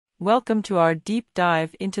welcome to our deep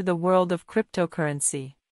dive into the world of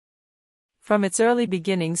cryptocurrency. From its early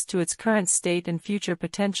beginnings to its current state and future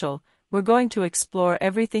potential, we're going to explore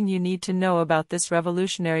everything you need to know about this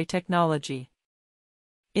revolutionary technology.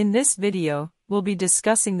 In this video, we'll be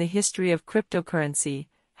discussing the history of cryptocurrency,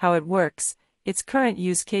 how it works, its current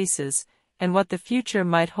use cases, and what the future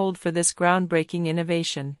might hold for this groundbreaking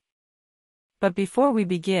innovation. But before we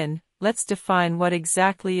begin, let's define what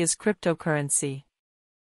exactly is cryptocurrency.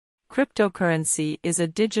 Cryptocurrency is a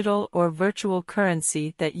digital or virtual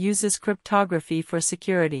currency that uses cryptography for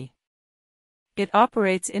security. It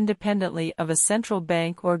operates independently of a central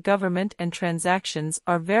bank or government, and transactions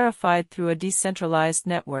are verified through a decentralized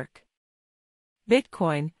network.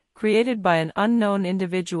 Bitcoin, created by an unknown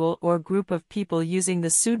individual or group of people using the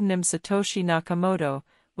pseudonym Satoshi Nakamoto,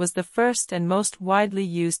 was the first and most widely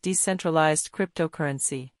used decentralized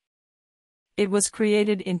cryptocurrency. It was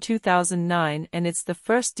created in 2009 and it's the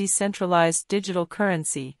first decentralized digital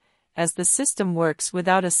currency, as the system works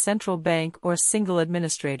without a central bank or single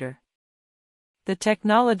administrator. The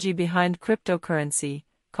technology behind cryptocurrency,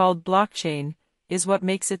 called blockchain, is what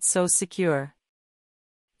makes it so secure.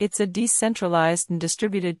 It's a decentralized and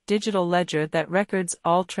distributed digital ledger that records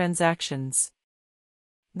all transactions.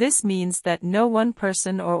 This means that no one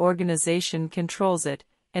person or organization controls it,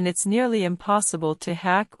 and it's nearly impossible to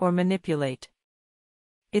hack or manipulate.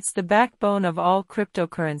 It's the backbone of all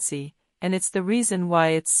cryptocurrency, and it's the reason why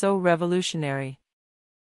it's so revolutionary.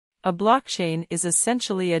 A blockchain is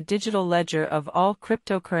essentially a digital ledger of all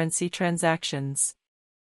cryptocurrency transactions.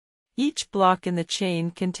 Each block in the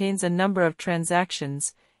chain contains a number of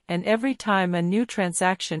transactions, and every time a new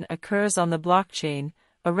transaction occurs on the blockchain,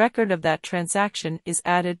 a record of that transaction is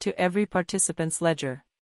added to every participant's ledger.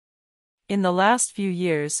 In the last few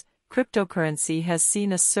years, cryptocurrency has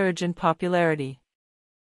seen a surge in popularity.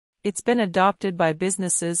 It's been adopted by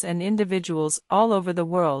businesses and individuals all over the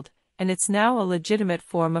world, and it's now a legitimate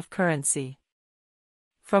form of currency.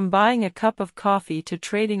 From buying a cup of coffee to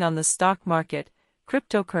trading on the stock market,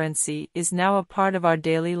 cryptocurrency is now a part of our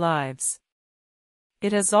daily lives.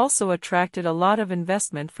 It has also attracted a lot of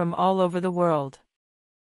investment from all over the world.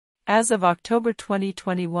 As of October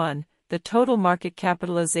 2021, the total market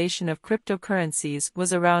capitalization of cryptocurrencies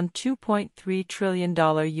was around $2.3 trillion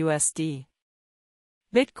USD.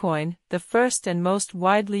 Bitcoin, the first and most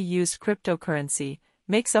widely used cryptocurrency,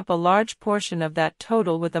 makes up a large portion of that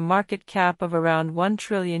total with a market cap of around $1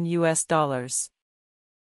 trillion US.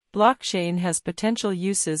 Blockchain has potential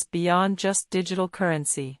uses beyond just digital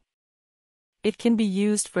currency. It can be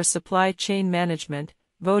used for supply chain management,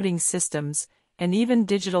 voting systems, and even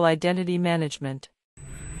digital identity management.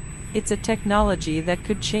 It's a technology that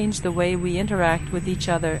could change the way we interact with each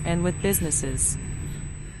other and with businesses.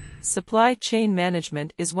 Supply chain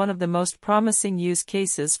management is one of the most promising use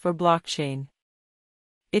cases for blockchain.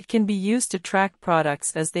 It can be used to track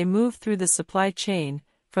products as they move through the supply chain,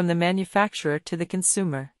 from the manufacturer to the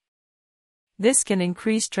consumer. This can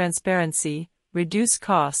increase transparency, reduce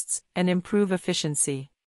costs, and improve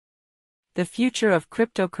efficiency. The future of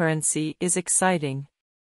cryptocurrency is exciting.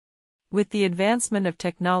 With the advancement of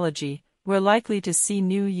technology, we're likely to see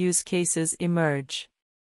new use cases emerge.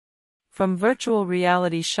 From virtual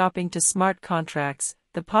reality shopping to smart contracts,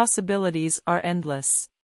 the possibilities are endless.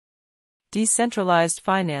 Decentralized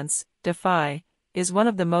finance, DeFi, is one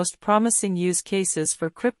of the most promising use cases for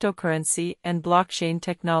cryptocurrency and blockchain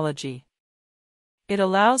technology. It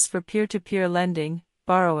allows for peer-to-peer lending,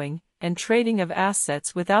 borrowing, and trading of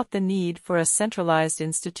assets without the need for a centralized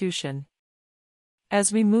institution.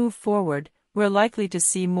 As we move forward, we're likely to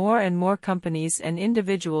see more and more companies and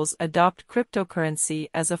individuals adopt cryptocurrency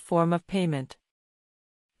as a form of payment.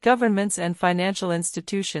 Governments and financial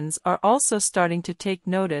institutions are also starting to take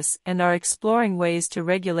notice and are exploring ways to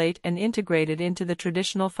regulate and integrate it into the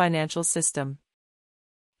traditional financial system.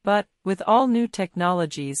 But, with all new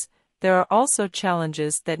technologies, there are also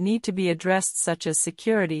challenges that need to be addressed, such as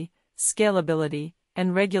security, scalability,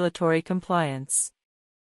 and regulatory compliance.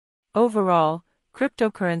 Overall,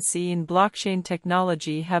 cryptocurrency and blockchain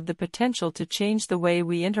technology have the potential to change the way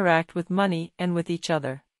we interact with money and with each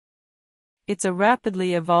other. It's a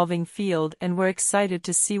rapidly evolving field, and we're excited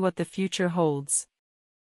to see what the future holds.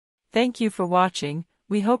 Thank you for watching.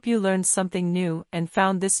 We hope you learned something new and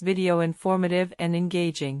found this video informative and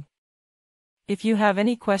engaging. If you have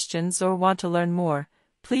any questions or want to learn more,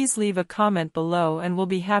 please leave a comment below and we'll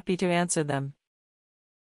be happy to answer them.